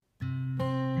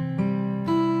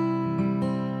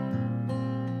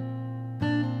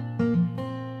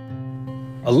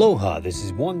Aloha, this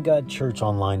is One God Church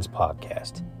Online's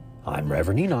podcast. I'm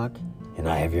Reverend Enoch, and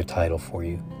I have your title for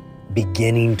you,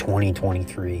 Beginning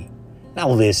 2023. Now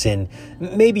listen,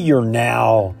 maybe you're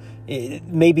now,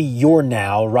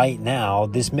 right now,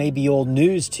 this may be old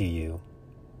news to you.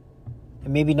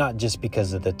 And maybe not just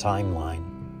because of the timeline.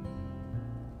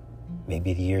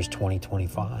 Maybe the year's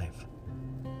 2025.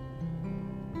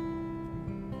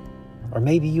 Or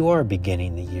maybe you are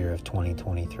beginning the year of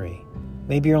 2023.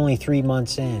 Maybe you're only 3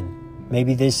 months in.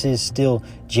 Maybe this is still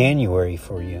January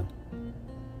for you.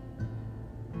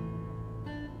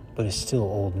 But it's still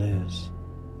old news.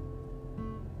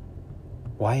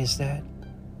 Why is that?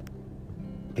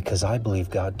 Because I believe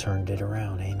God turned it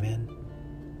around. Amen.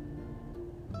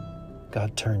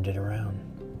 God turned it around.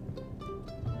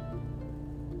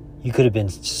 You could have been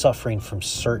suffering from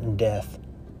certain death.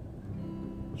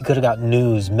 You could have got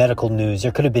news, medical news.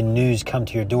 There could have been news come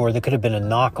to your door. There could have been a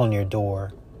knock on your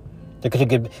door. There could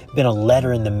have been a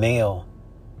letter in the mail.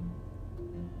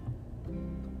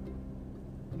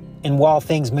 And while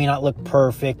things may not look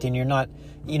perfect and you're not,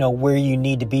 where you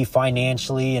need to be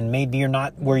financially, and maybe you're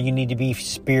not where you need to be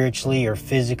spiritually or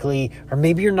physically, or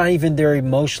maybe you're not even there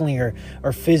emotionally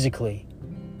or physically.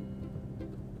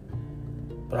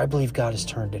 But I believe God has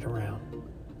turned it around.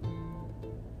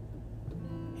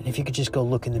 And if you could just go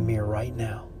look in the mirror right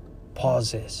now,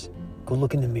 pause this, go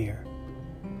look in the mirror,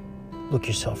 look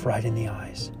yourself right in the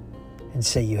eyes, and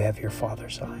say you have your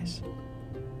Father's eyes.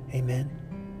 Amen.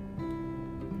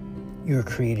 You are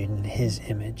created in His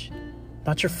image,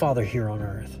 not your Father here on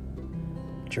earth,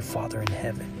 but your Father in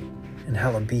heaven, and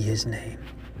hallowed be His name.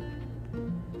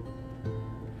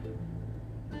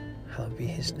 Hallowed be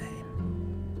His name.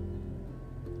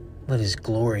 Let His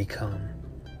glory come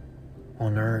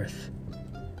on earth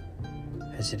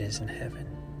as it is in heaven.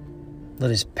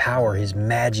 Let His power, His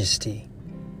majesty,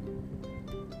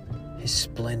 His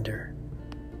splendor,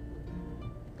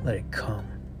 let it come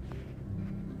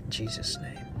in Jesus'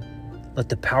 name. Let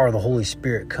the power of the Holy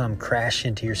Spirit come crash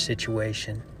into your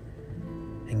situation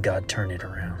and God turn it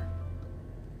around.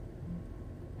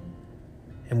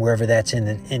 And wherever that's at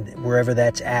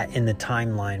in the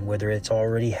timeline, whether it's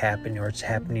already happened or it's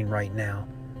happening right now,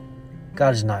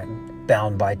 God is not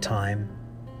bound by time.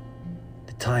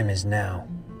 The time is now.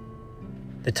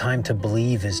 The time to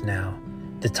believe is now.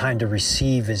 The time to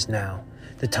receive is now.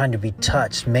 The time to be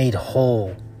touched, made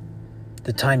whole.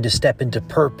 The time to step into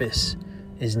purpose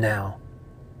is now.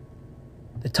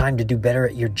 The time to do better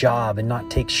at your job and not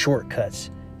take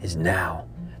shortcuts is now.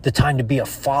 The time to be a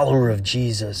follower of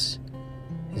Jesus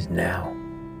is now.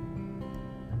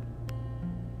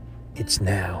 It's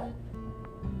now.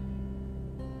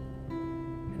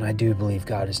 And I do believe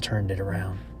God has turned it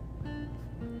around.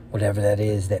 Whatever that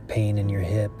is, that pain in your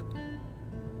hip,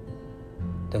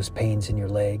 those pains in your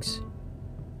legs,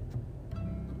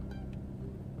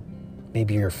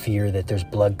 maybe your fear that there's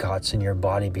blood clots in your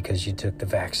body because you took the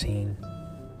vaccine.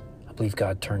 I believe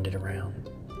God turned it around.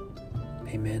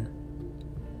 Amen.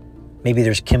 Maybe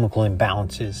there's chemical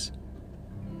imbalances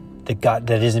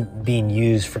that isn't being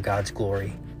used for God's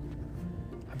glory.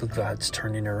 I believe God's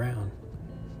turning it around.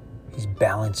 He's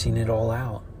balancing it all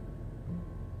out.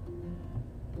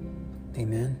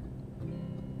 Amen.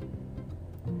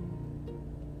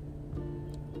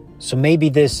 So maybe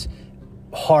this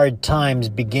hard times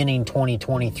beginning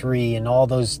 2023 and all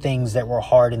those things that were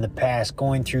hard in the past,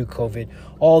 going through COVID,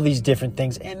 all these different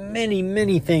things, and many,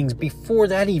 many things before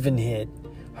that even hit,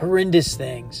 horrendous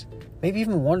things, maybe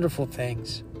even wonderful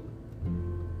things.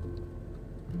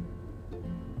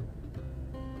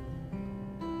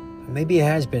 Maybe it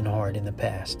has been hard in the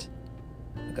past.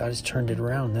 God has turned it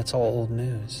around. That's all old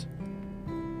news.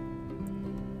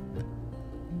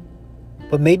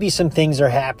 But maybe some things are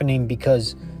happening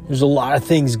because there's a lot of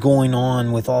things going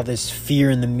on with all this fear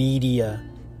in the media.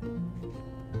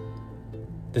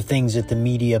 The things that the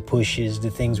media pushes,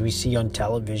 the things we see on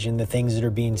television, the things that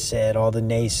are being said, all the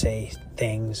naysay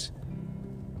things,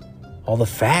 all the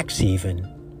facts even.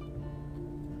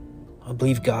 I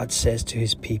believe God says to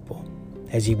His people,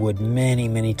 as He would many,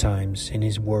 many times in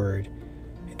His word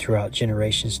and throughout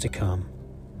generations to come,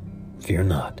 fear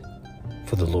not,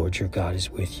 for the Lord your God is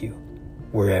with you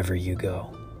wherever you go.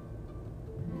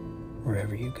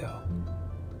 Wherever you go.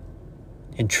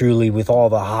 And truly, with all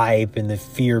the hype and the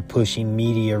fear-pushing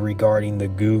media regarding the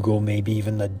Google, maybe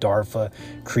even the DARPA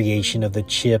creation of the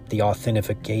chip, the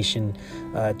authentication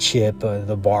chip,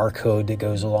 the barcode that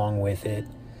goes along with it,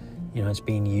 it's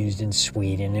being used in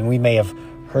Sweden. And we may have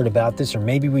heard about this, or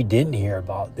maybe we didn't hear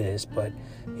about this, but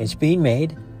it's being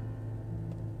made.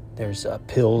 There's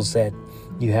pills that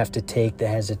you have to take that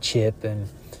has a chip, and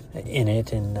in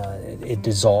it, and it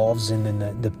dissolves, and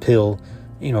then the pill,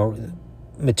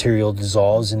 material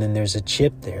dissolves, and then there's a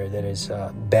chip there that is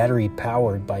battery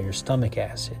powered by your stomach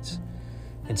acids.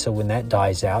 And so when that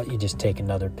dies out, you just take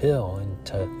another pill,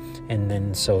 and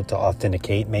then to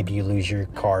authenticate, maybe you lose your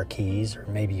car keys, or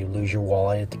maybe you lose your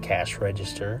wallet at the cash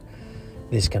register.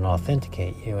 This can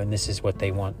authenticate you, and this is what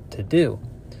they want to do.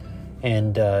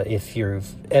 And if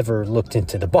you've ever looked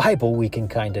into the Bible, we can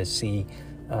kind of see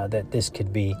that this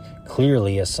could be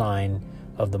clearly a sign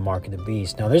of the mark of the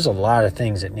beast. Now, there's a lot of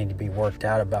things that need to be worked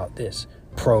out about this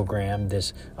program,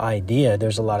 this idea.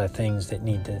 There's a lot of things that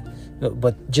need to,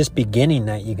 but just beginning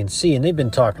that, you can see, and they've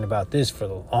been talking about this for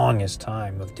the longest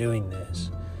time of doing this.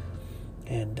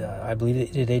 And I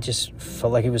believe they just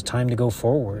felt like it was time to go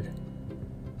forward.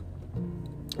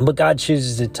 But God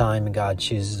chooses the time, and God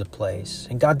chooses the place.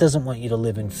 And God doesn't want you to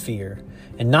live in fear.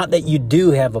 And not that you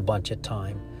do have a bunch of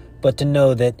time, but to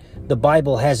know that the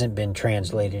Bible hasn't been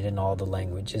translated in all the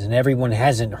languages, and everyone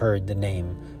hasn't heard the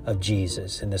name of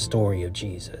Jesus and the story of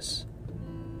Jesus.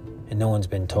 And no one's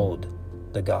been told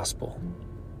the gospel.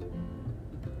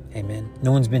 Amen.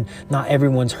 Not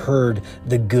everyone's heard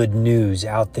the good news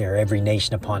out there, every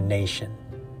nation upon nation.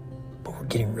 But we're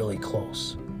getting really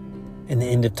close. And the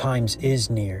end of times is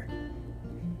near.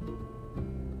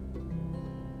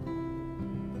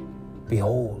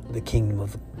 Behold, the kingdom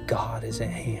of God is at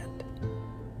hand.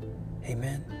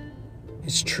 Amen.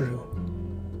 It's true.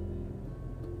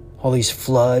 All these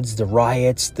floods, the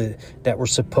riots that were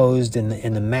supposed,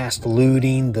 in the mass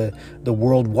looting, the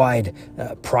worldwide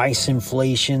price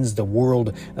inflations, the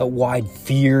worldwide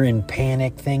fear and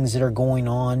panic things that are going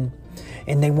on.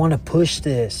 And they want to push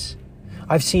this.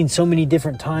 I've seen so many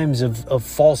different times of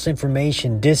false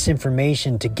information,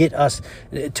 disinformation, to get us,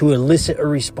 to elicit a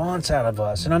response out of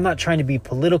us. And I'm not trying to be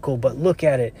political, but look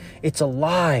at it. It's a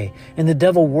lie. And the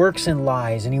devil works in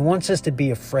lies, and he wants us to be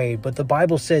afraid. But the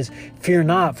Bible says, fear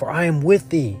not, for I am with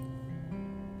thee.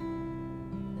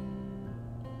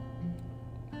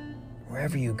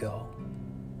 Wherever you go,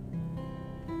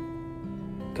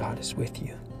 God is with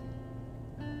you.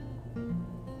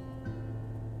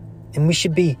 And we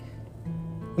should be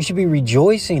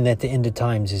rejoicing that the end of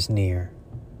times is near.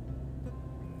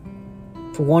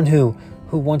 For one who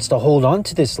wants to hold on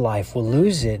to this life will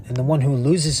lose it, and the one who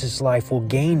loses his life will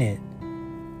gain it.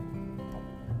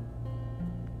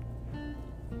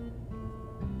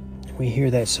 We hear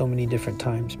that so many different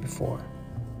times before.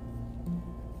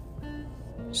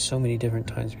 So many different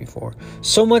times before.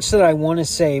 So much that I want to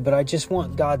say, but I just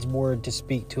want God's word to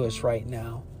speak to us right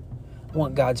now. I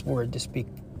want God's word to speak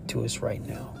to us right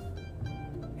now.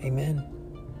 Amen.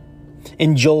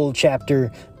 In Joel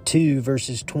chapter 2,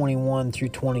 verses 21 through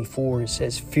 24, it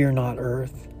says, fear not,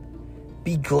 earth.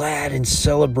 Be glad and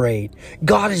celebrate.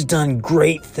 God has done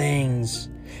great things.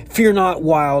 Fear not,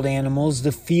 wild animals.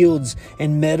 The fields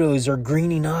and meadows are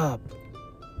greening up.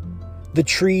 The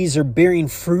trees are bearing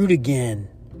fruit again.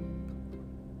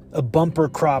 A bumper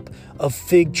crop of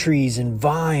fig trees and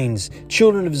vines.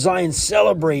 Children of Zion,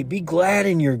 celebrate. Be glad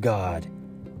in your God.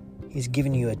 He's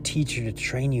given you a teacher to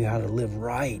train you how to live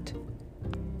right.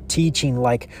 Teaching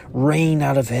like rain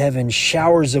out of heaven,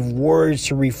 showers of words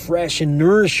to refresh and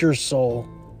nourish your soul,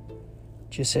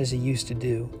 just as he used to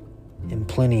do, and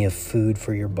plenty of food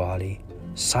for your body,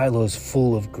 silos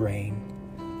full of grain,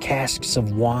 casks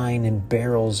of wine and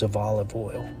barrels of olive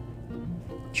oil.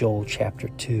 Joel chapter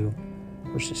 2,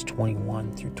 verses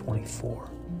 21 through 24.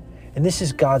 And this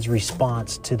is God's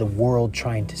response to the world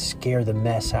trying to scare the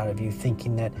mess out of you,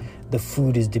 thinking that the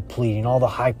food is depleting. All the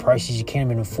high prices you can't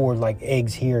even afford, like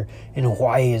eggs here in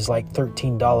Hawaii is like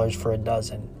 $13 for a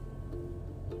dozen.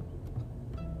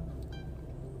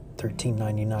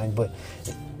 $13.99. But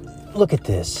look at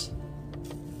this.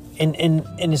 And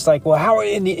it's like, well,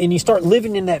 and you start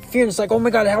living in that fear. And it's like, oh my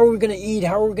God, how are we going to eat?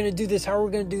 How are we going to do this? How are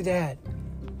we going to do that?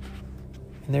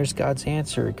 And there's God's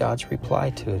answer. God's reply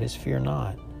to it is fear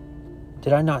not.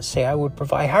 Did I not say I would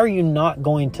provide? How are you not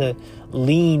going to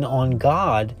lean on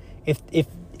God if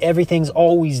everything's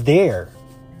always there?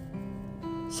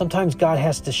 Sometimes God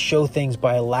has to show things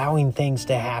by allowing things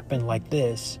to happen like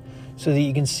this so that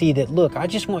you can see that, look, I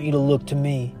just want you to look to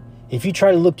me. If you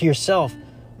try to look to yourself,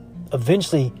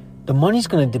 eventually the money's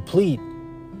going to deplete.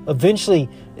 Eventually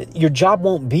your job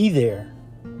won't be there.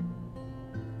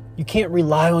 You can't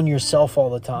rely on yourself all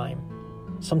the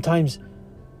time. Sometimes,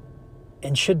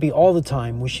 and should be all the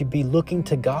time, we should be looking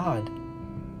to God.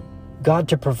 God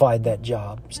to provide that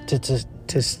job, to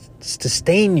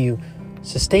sustain you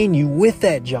with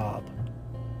that job,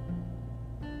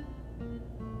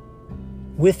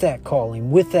 with that calling,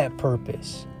 with that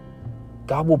purpose.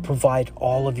 God will provide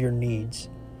all of your needs.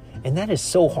 And that is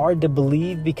so hard to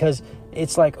believe, because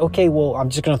it's like, okay, well, I'm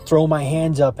just going to throw my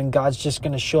hands up and God's just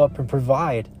going to show up and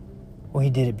provide. Well, he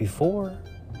did it before.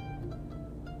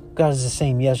 God is the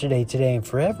same yesterday, today, and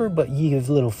forever, but ye of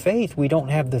little faith, we don't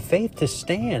have the faith to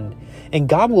stand. And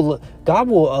God will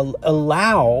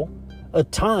allow a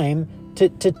time to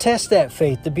test that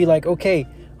faith, to be like, okay,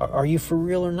 are you for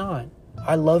real or not?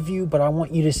 I love you, but I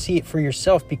want you to see it for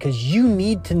yourself, because you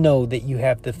need to know that you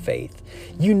have the faith.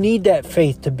 You need that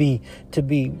faith to be,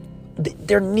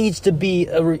 there needs to be,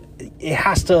 it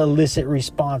has to elicit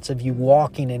response of you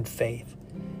walking in faith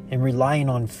and relying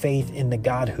on faith in the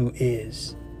God who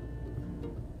is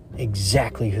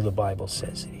exactly who the Bible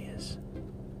says he is.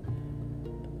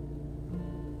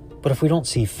 But if we don't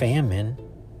see famine,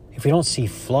 if we don't see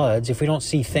floods, if we don't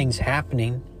see things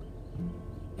happening,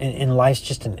 and life's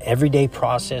just an everyday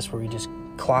process where we just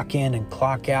clock in and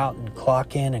clock out and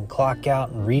clock in and clock out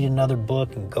and read another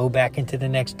book and go back into the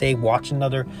next day, watch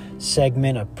another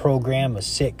segment, a program, a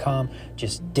sitcom,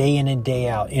 just day in and day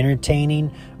out,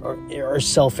 entertaining or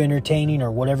self-entertaining or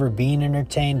whatever, being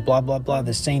entertained, blah, blah, blah,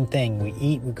 the same thing. We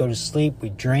eat, we go to sleep, we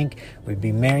drink, we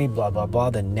be married, blah, blah, blah,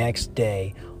 the next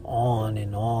day, on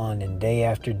and day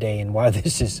after day. And while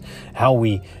this is how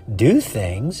we do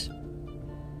things,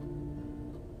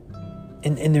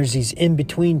 and there's these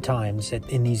in-between times,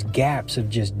 in these gaps of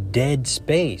just dead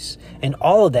space. And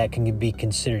all of that can be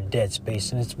considered dead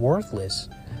space, and it's worthless.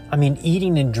 I mean,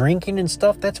 eating and drinking and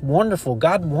stuff, that's wonderful.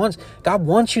 God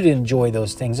wants you to enjoy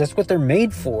those things. That's what they're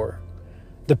made for.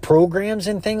 The programs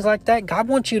and things like that, God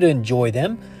wants you to enjoy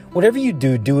them. Whatever you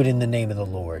do, do it in the name of the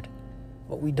Lord.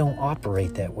 But we don't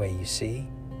operate that way, you see.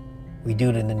 We do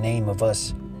it in the name of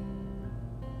us,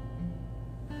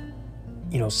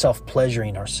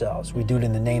 self-pleasuring ourselves. We do it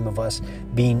in the name of us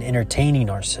entertaining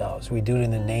ourselves. We do it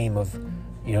in the name of,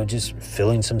 just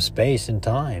filling some space and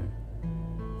time.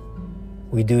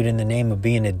 We do it in the name of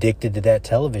being addicted to that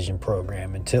television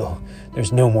program until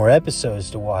there's no more episodes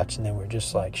to watch. And then we're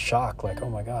just like shocked, like, oh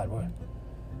my God, what?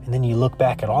 And then you look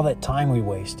back at all that time we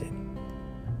wasted.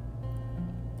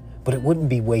 But it wouldn't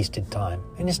be wasted time.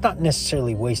 And it's not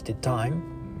necessarily wasted time.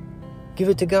 Give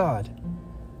it to God.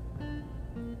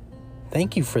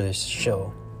 Thank you for this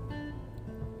show.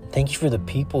 Thank you for the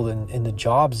people and the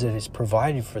jobs that it's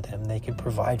provided for them. They can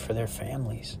provide for their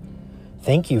families.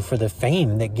 Thank you for the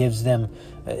fame that gives them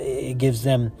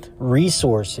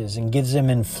resources and gives them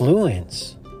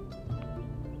influence.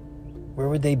 Where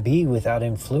would they be without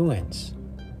influence?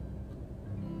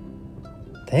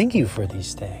 Thank you for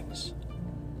these things.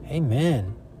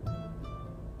 Amen.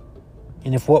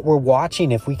 And if what we're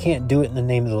watching, if we can't do it in the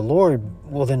name of the Lord,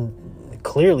 well then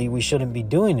clearly we shouldn't be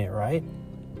doing it, right?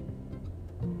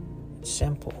 It's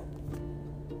simple.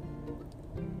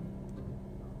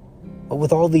 But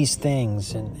with all these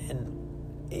things, and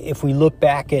if we look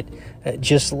back at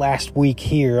just last week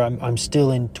here, I'm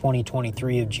still in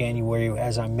 2023 of January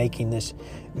as I'm making this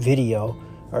video,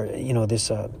 or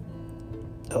this a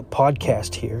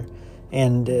podcast here,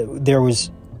 and there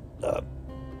was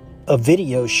a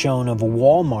video shown of a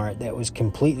Walmart that was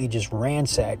completely just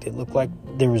ransacked. It looked like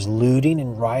there was looting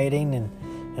and rioting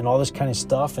and all this kind of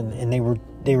stuff, and they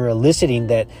were eliciting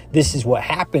that this is what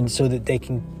happened so that they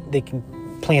can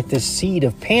plant this seed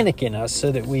of panic in us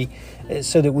so that we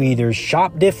either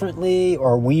shop differently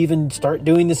or we even start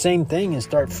doing the same thing and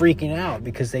start freaking out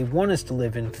because they want us to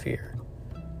live in fear.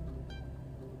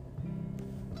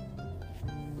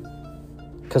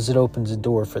 Because it opens the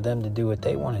door for them to do what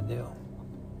they want to do.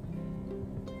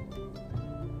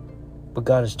 But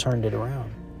God has turned it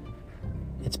around.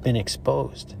 It's been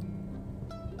exposed.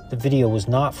 The video was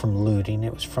not from looting,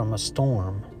 it was from a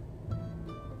storm.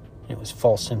 It was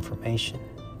false information.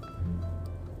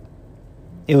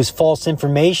 It was false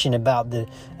information about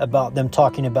them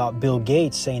talking about Bill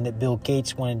Gates, saying that Bill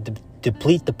Gates wanted to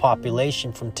deplete the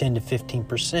population from 10 to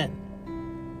 15%.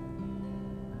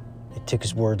 They took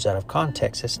his words out of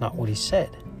context. That's not what he said.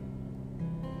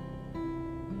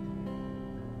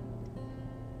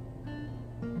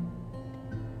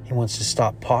 He wants to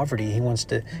stop poverty. He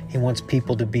wants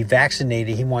people to be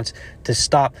vaccinated. He wants to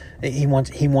stop. He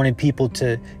wanted people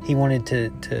to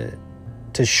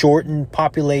shorten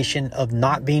population of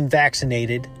not being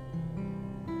vaccinated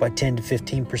by 10 to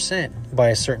 15% by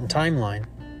a certain timeline.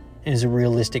 It is a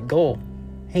realistic goal.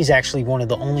 He's actually one of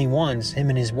the only ones, him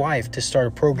and his wife, to start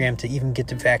a program to even get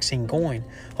the vaccine going.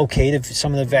 Okay,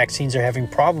 some of the vaccines are having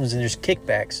problems and there's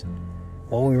kickbacks.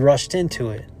 Well, we rushed into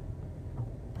it.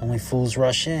 Only fools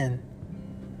rush in.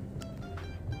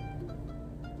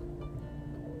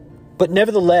 But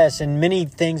nevertheless, and many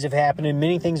things have happened, and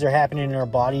many things are happening in our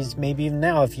bodies, maybe even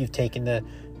now if you've taken the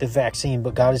vaccine,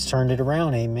 but God has turned it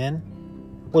around, amen?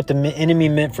 What the enemy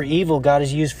meant for evil, God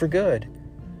has used for good.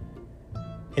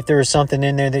 If there is something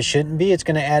in there that shouldn't be, it's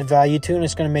going to add value to, and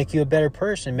it's going to make you a better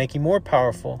person, make you more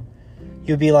powerful.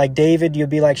 You'll be like David, you'll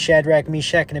be like Shadrach,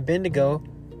 Meshach, and Abednego.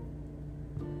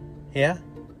 Yeah?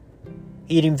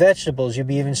 Eating vegetables, you'll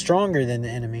be even stronger than the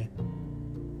enemy.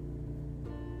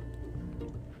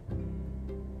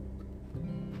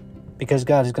 Because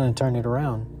God is going to turn it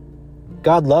around.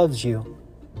 God loves you.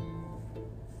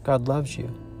 God loves you.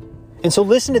 And so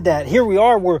listen to that. Here we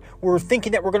are. We're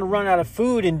thinking that we're going to run out of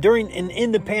food. And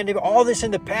in the pandemic, all this in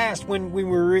the past, when we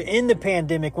were in the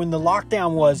pandemic, when the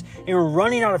lockdown was, and we're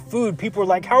running out of food, people were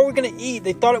like, how are we going to eat?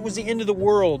 They thought it was the end of the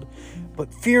world.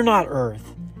 But fear not,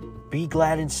 earth. Be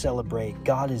glad and celebrate.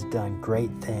 God has done great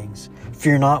things.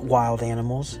 Fear not, wild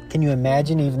animals. Can you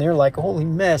imagine? Even they're like, holy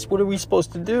mess, what are we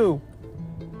supposed to do?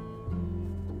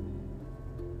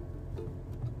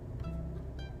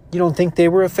 You don't think they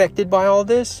were affected by all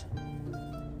this?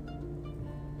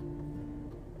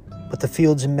 But the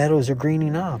fields and meadows are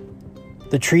greening up.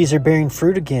 The trees are bearing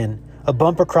fruit again. A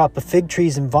bumper crop of fig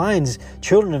trees and vines.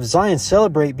 Children of Zion,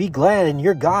 celebrate, be glad in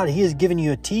your God. He has given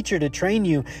you a teacher to train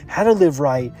you how to live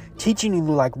right, teaching you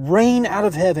like rain out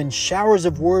of heaven, showers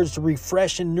of words to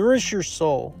refresh and nourish your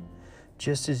soul,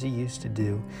 just as he used to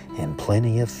do, and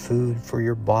plenty of food for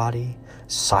your body,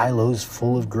 silos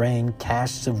full of grain,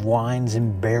 casks of wines,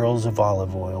 and barrels of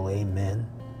olive oil. Amen.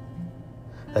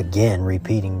 Again,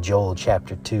 repeating Joel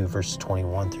chapter 2, verse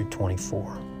 21 through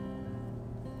 24.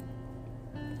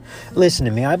 Listen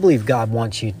to me. I believe God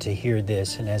wants you to hear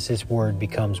this, and as this word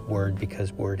becomes word,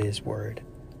 because word is word.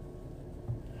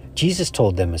 Jesus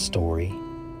told them a story,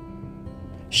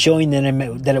 showing them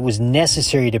that it was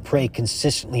necessary to pray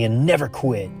consistently and never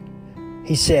quit.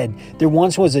 He said, there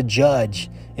once was a judge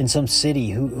in some city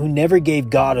who never gave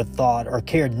God a thought or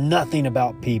cared nothing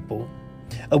about people.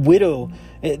 A widow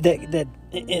that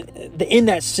in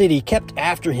that city kept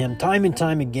after him time and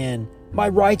time again. My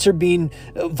rights are being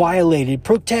violated.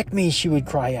 Protect me, she would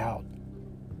cry out.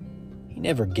 He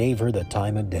never gave her the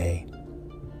time of day.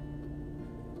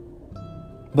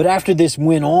 But after this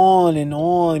went on and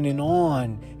on and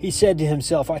on, he said to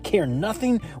himself, I care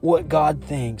nothing what God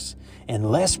thinks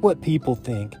and less what people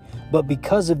think. But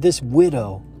because this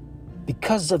widow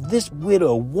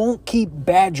won't keep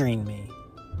badgering me,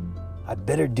 I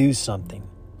better do something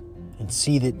and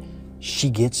see that she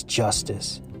gets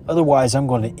justice. Otherwise, I'm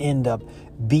going to end up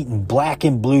beaten black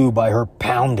and blue by her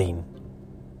pounding.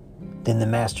 Then the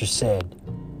master said,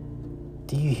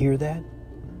 do you hear that?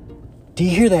 Do you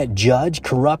hear that judge,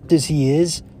 corrupt as he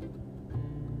is?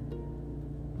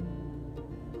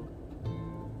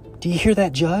 Do you hear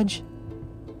that judge?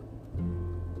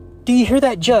 Do you hear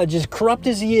that judge, as corrupt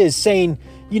as he is, saying,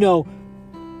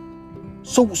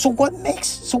 so what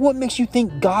makes you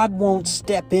think God won't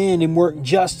step in and work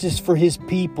justice for his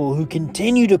people who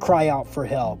continue to cry out for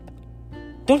help?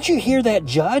 Don't you hear that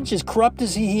judge, as corrupt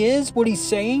as he is, what he's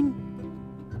saying?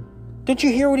 Don't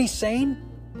you hear what he's saying?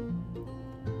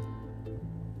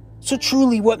 So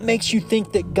truly, what makes you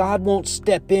think that God won't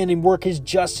step in and work his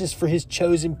justice for his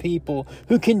chosen people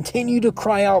who continue to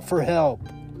cry out for help?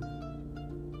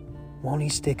 Won't he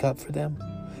stick up for them?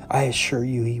 I assure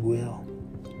you he will.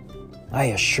 I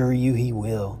assure you he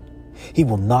will. He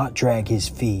will not drag his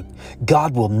feet.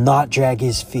 God will not drag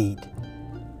his feet.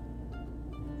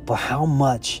 But how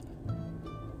much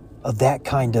of that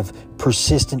kind of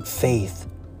persistent faith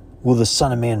will the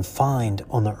Son of Man find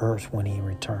on the earth when he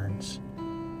returns?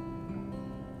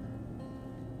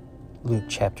 Luke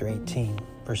chapter 18,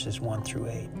 verses 1 through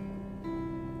 8.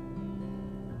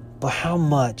 But how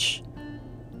much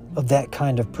of that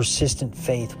kind of persistent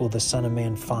faith will the Son of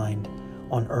Man find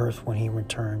on earth when he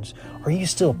returns? Are you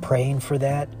still praying for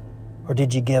that? Or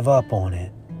did you give up on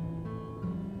it?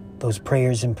 Those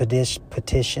prayers and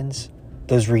petitions,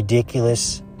 those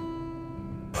ridiculous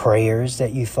prayers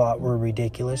that you thought were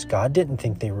ridiculous, God didn't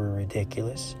think they were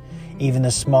ridiculous. Even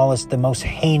the smallest, the most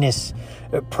heinous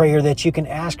prayer that you can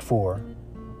ask for,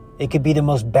 it could be the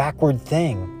most backward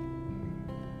thing.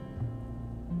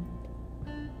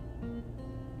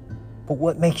 But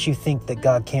what makes you think that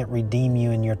God can't redeem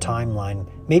you in your timeline?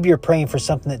 Maybe you're praying for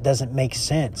something that doesn't make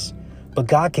sense, but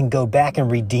God can go back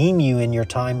and redeem you in your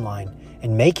timeline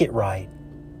and make it right.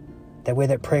 That way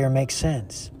that prayer makes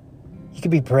sense. You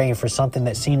could be praying for something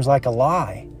that seems like a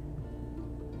lie.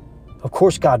 Of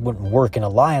course, God wouldn't work in a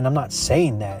lie, and I'm not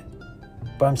saying that.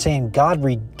 But I'm saying God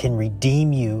can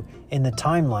redeem you in the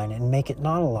timeline and make it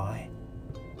not a lie.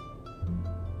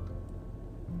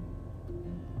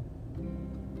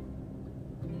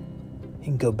 You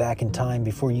can go back in time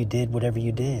before you did whatever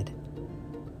you did.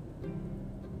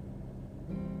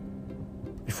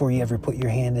 Before you ever put your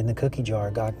hand in the cookie jar,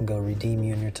 God can go redeem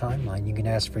you in your timeline. You can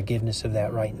ask forgiveness of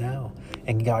that right now.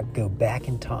 And God can go back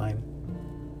in time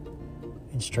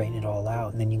and straighten it all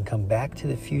out. And then you can come back to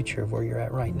the future of where you're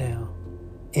at right now,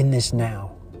 in this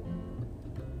now,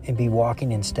 and be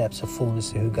walking in steps of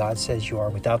fullness of who God says you are,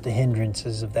 without the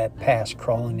hindrances of that past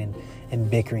crawling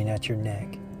and bickering at your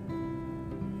neck.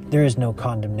 There is no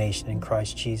condemnation in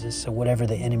Christ Jesus. So whatever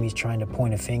the enemy's trying to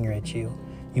point a finger at you,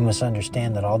 you must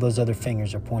understand that all those other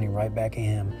fingers are pointing right back at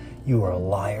him. You are a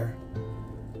liar.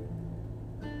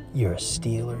 You're a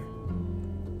stealer.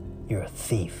 You're a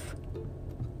thief.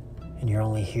 And you're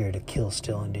only here to kill,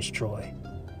 steal, and destroy.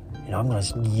 And I'm going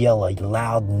to yell a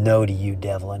loud no to you,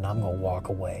 devil, and I'm going to walk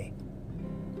away.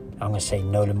 I'm going to say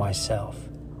no to myself.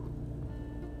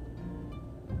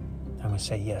 I'm going to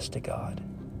say yes to God.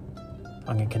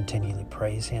 I'm going to continually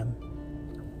praise him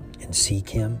and seek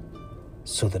him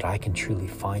so that I can truly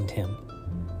find him.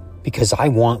 Because I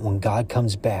want, when God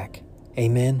comes back,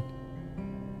 amen,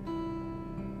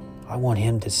 I want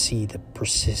him to see the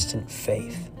persistent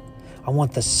faith. I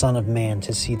want the Son of Man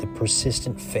to see the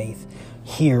persistent faith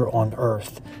here on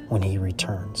earth when he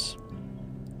returns.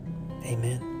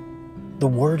 Amen. The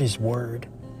word is word.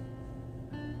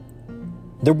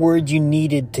 The word you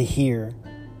needed to hear.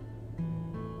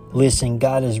 Listen,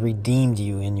 God has redeemed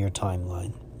you in your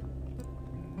timeline.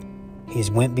 He's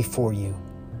went before you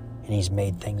and he's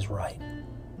made things right.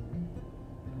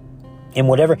 And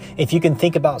whatever, if you can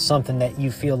think about something that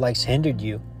you feel like's hindered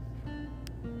you,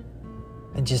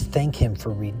 then just thank him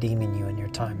for redeeming you in your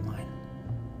timeline.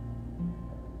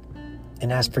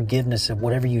 And ask forgiveness of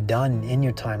whatever you've done in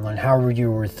your timeline, however you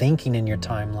were thinking in your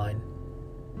timeline.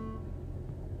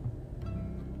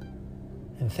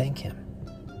 And thank him.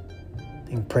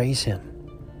 And praise him.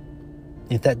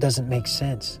 If that doesn't make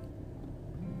sense,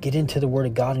 get into the Word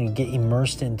of God and get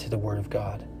immersed into the Word of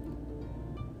God.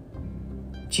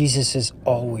 Jesus is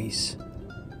always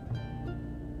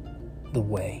the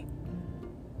way.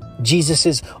 Jesus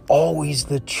is always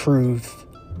the truth.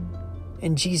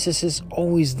 And Jesus is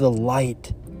always the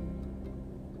light.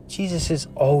 Jesus is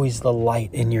always the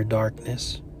light in your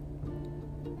darkness.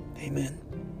 Amen.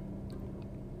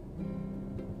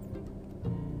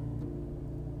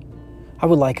 I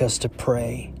would like us to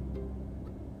pray.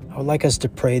 I would like us to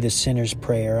pray the sinner's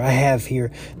prayer. I have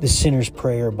here the sinner's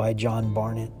prayer by John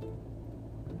Barnett.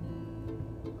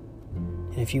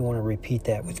 And if you want to repeat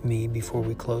that with me before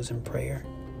we close in prayer.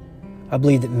 I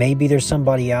believe that maybe there's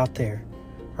somebody out there,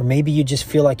 or maybe you just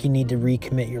feel like you need to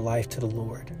recommit your life to the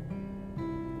Lord.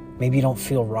 Maybe you don't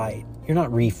feel right. You're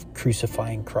not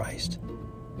re-crucifying Christ.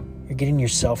 You're getting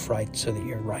yourself right so that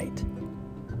you're right.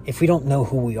 If we don't know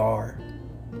who we are,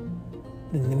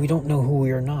 then we don't know who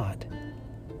we are not.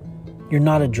 You're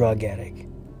not a drug addict.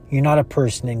 You're not a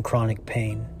person in chronic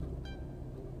pain.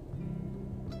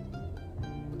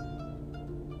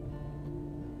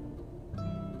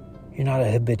 You're not a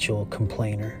habitual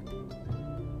complainer.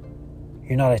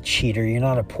 You're not a cheater. You're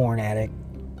not a porn addict.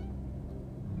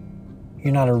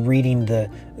 You're not a reading the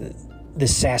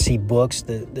sassy books,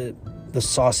 the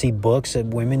saucy books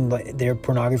of women. Their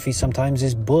pornography sometimes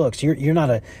is books. You're not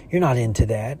into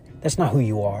that. That's not who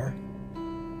you are.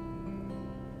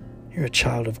 You're a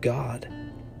child of God,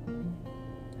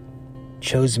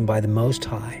 chosen by the Most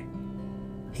High.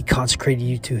 He consecrated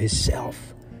you to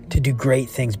himself to do great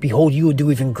things. Behold, you will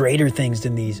do even greater things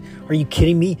than these. Are you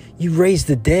kidding me? You raised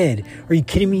the dead. Are you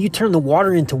kidding me? You turned the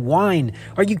water into wine.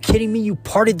 Are you kidding me? You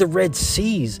parted the Red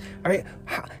Seas. All right,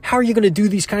 how are you going to do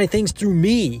these kind of things through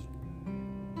me?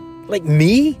 Like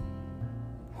me?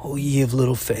 Oh, ye of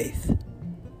little faith.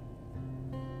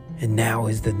 And now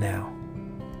is the now.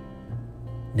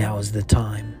 Now is the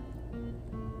time.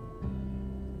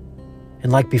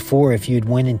 And like before, if you'd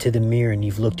went into the mirror and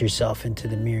you've looked yourself into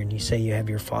the mirror and you say you have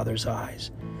your Father's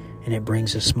eyes and it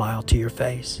brings a smile to your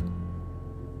face,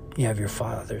 you have your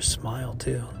Father's smile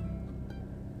too.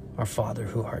 Our Father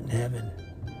who art in heaven,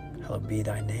 hallowed be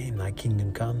thy name. Thy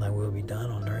kingdom come, thy will be done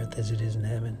on earth as it is in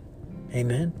heaven.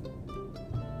 Amen.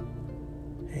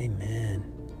 Amen.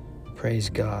 Praise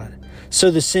God. So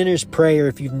the sinner's prayer,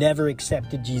 if you've never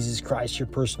accepted Jesus Christ, your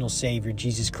personal Savior,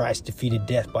 Jesus Christ defeated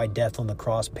death by death on the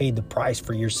cross, paid the price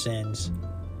for your sins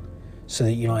so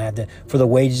that you don't have to, for the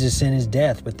wages of sin is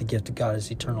death, but the gift of God is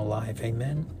eternal life.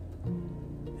 Amen.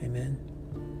 Amen.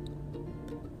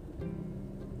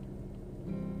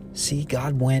 See,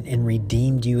 God went and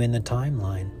redeemed you in the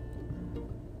timeline.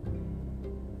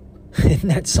 Isn't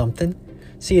that something?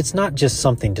 See, it's not just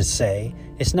something to say.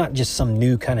 It's not just some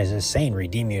new kind of saying,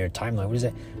 redeem your timeline. What is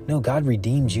that? No, God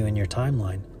redeems you in your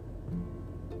timeline.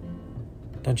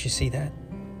 Don't you see that?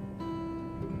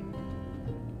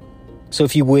 So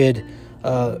if you would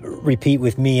repeat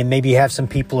with me, and maybe you have some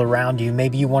people around you.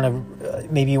 Maybe you want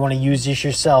to use this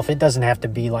yourself. It doesn't have to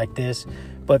be like this,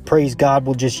 but praise God,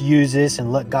 we'll just use this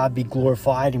and let God be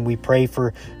glorified. And we pray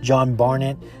for John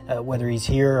Barnett, whether he's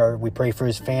here, or we pray for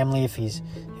his family if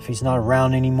he's not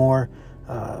around anymore.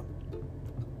 I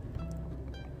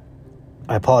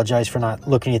apologize for not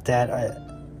looking at that.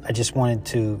 I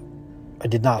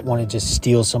did not want to just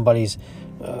steal somebody's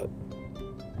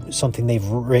something they've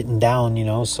written down,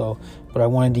 but I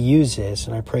wanted to use this,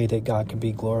 and I pray that God could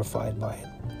be glorified by it,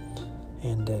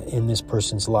 and in this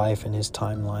person's life and his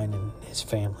timeline and his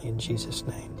family, in Jesus'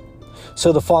 name.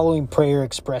 So the following prayer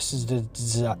expresses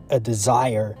a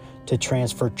desire to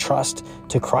transfer trust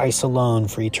to Christ alone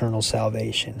for eternal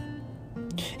salvation.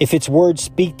 If its words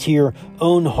speak to your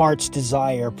own heart's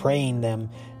desire, praying them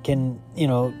can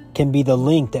be the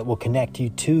link that will connect you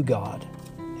to God.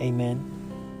 Amen.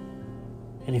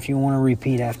 And if you want to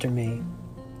repeat after me,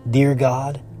 Dear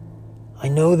God, I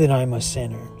know that I'm a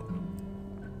sinner,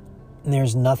 and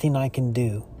there's nothing I can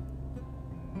do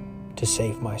to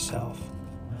save myself.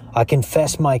 I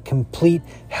confess my complete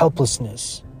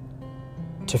helplessness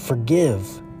to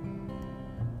forgive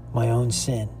my own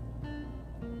sin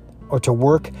or to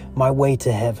work my way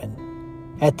to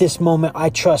heaven. At this moment,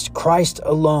 I trust Christ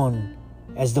alone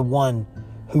as the one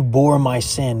who bore my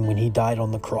sin when he died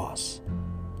on the cross.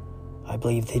 I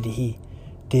believe that he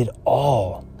did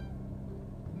all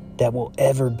that will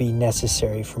ever be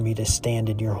necessary for me to stand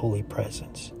in your holy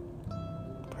presence.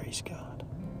 Praise God.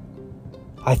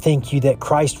 I thank you that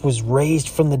Christ was raised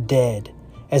from the dead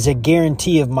as a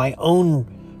guarantee of my own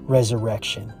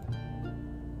resurrection.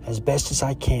 As best as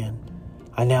I can,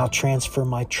 I now transfer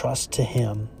my trust to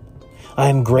him. I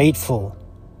am grateful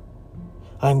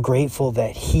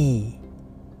that he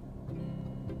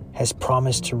has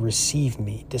promised to receive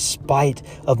me despite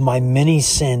of my many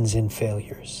sins and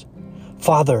failures.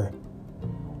 Father,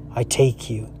 I take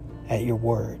you at your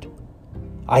word.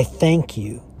 I thank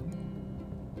you.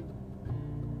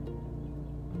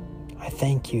 I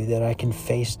thank you that I can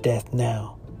face death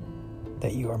now,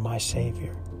 that you are my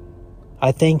Savior.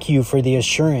 I thank you for the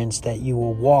assurance that you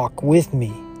will walk with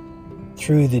me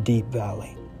through the deep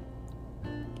valley.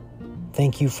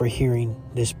 Thank you for hearing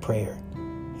this prayer.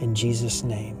 In Jesus'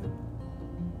 name,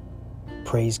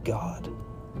 praise God.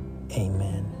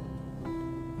 Amen.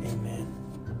 Amen.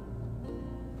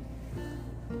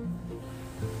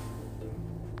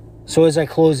 So as I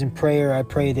close in prayer, I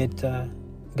pray that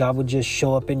God would just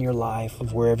show up in your life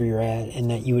of wherever you're at, and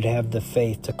that you would have the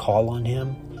faith to call on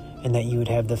him, and that you would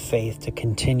have the faith to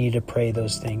continue to pray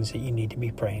those things that you need to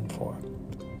be praying for.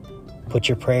 Put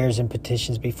your prayers and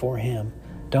petitions before him.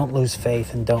 Don't lose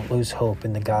faith and don't lose hope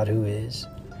in the God who is.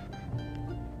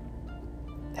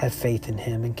 Have faith in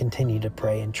him and continue to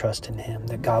pray and trust in him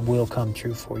that God will come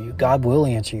true for you. God will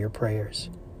answer your prayers.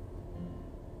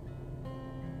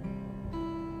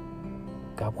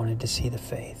 God wanted to see the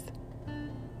faith.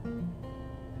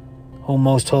 Oh,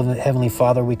 most holy Heavenly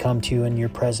Father, we come to you in your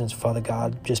presence, Father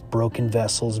God, just broken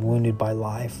vessels, wounded by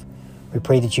life. We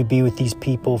pray that you be with these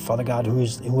people, Father God,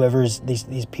 whoever is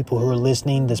these people who are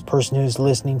listening, this person who is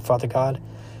listening, Father God.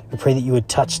 We pray that you would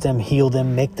touch them, heal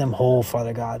them, make them whole,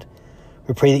 Father God.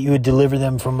 We pray that you would deliver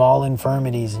them from all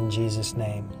infirmities in Jesus'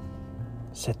 name.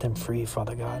 Set them free,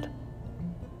 Father God.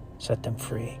 Set them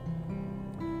free.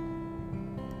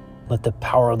 Let the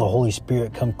power of the Holy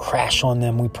Spirit come crash on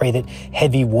them. We pray that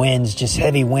heavy winds,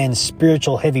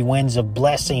 spiritual heavy winds of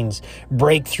blessings,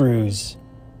 breakthroughs,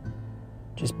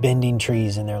 just bending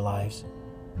trees in their lives,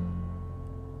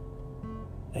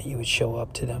 that you would show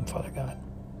up to them, Father God,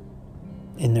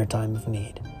 in their time of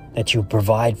need. That you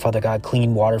provide, Father God,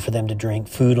 clean water for them to drink,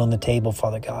 food on the table,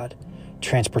 Father God,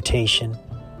 transportation,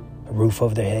 a roof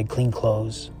over their head, clean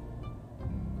clothes.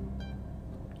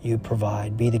 You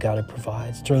provide. Be the God who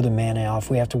provides. Throw the manna out.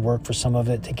 If we have to work for some of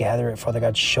it to gather it, Father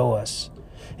God, show us.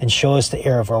 And show us the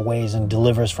error of our ways and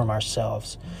deliver us from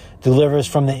ourselves. Deliver us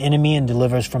from the enemy and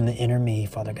deliver us from the inner me,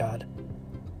 Father God.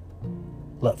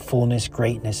 Let fullness,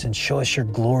 greatness, and show us your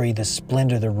glory, the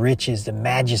splendor, the riches, the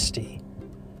majesty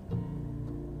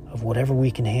of whatever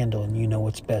we can handle, and you know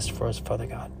what's best for us, Father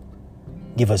God.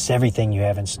 Give us everything you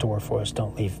have in store for us.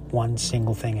 Don't leave one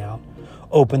single thing out.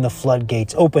 Open the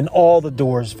floodgates. Open all the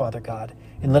doors, Father God,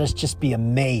 and let us just be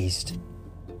amazed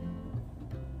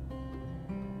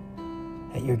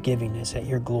at your givingness, at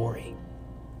your glory.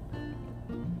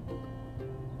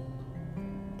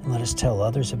 And let us tell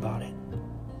others about it.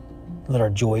 Let our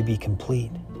joy be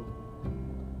complete.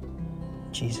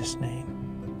 In Jesus'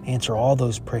 name. Answer all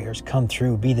those prayers. Come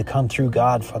through. Be the come through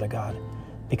God, Father God,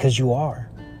 because you are.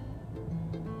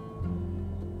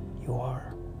 You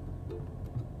are.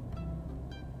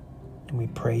 And we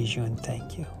praise you and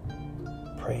thank you.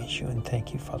 Praise you and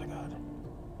thank you, Father God.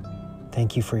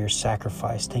 Thank you for your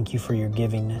sacrifice. Thank you for your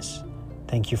givingness.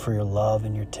 Thank you for your love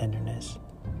and your tenderness.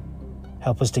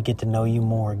 Help us to get to know you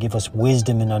more. Give us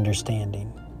wisdom and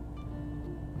understanding.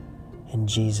 In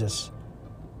Jesus'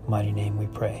 mighty name we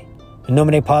pray. In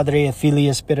nomine Padre et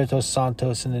Filii Spiritus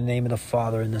Sanctus, in the name of the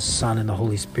Father and the Son and the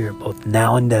Holy Spirit, both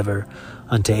now and ever,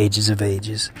 unto ages of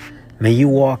ages. May you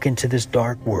walk into this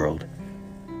dark world,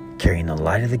 carrying the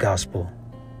light of the gospel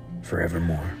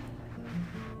forevermore.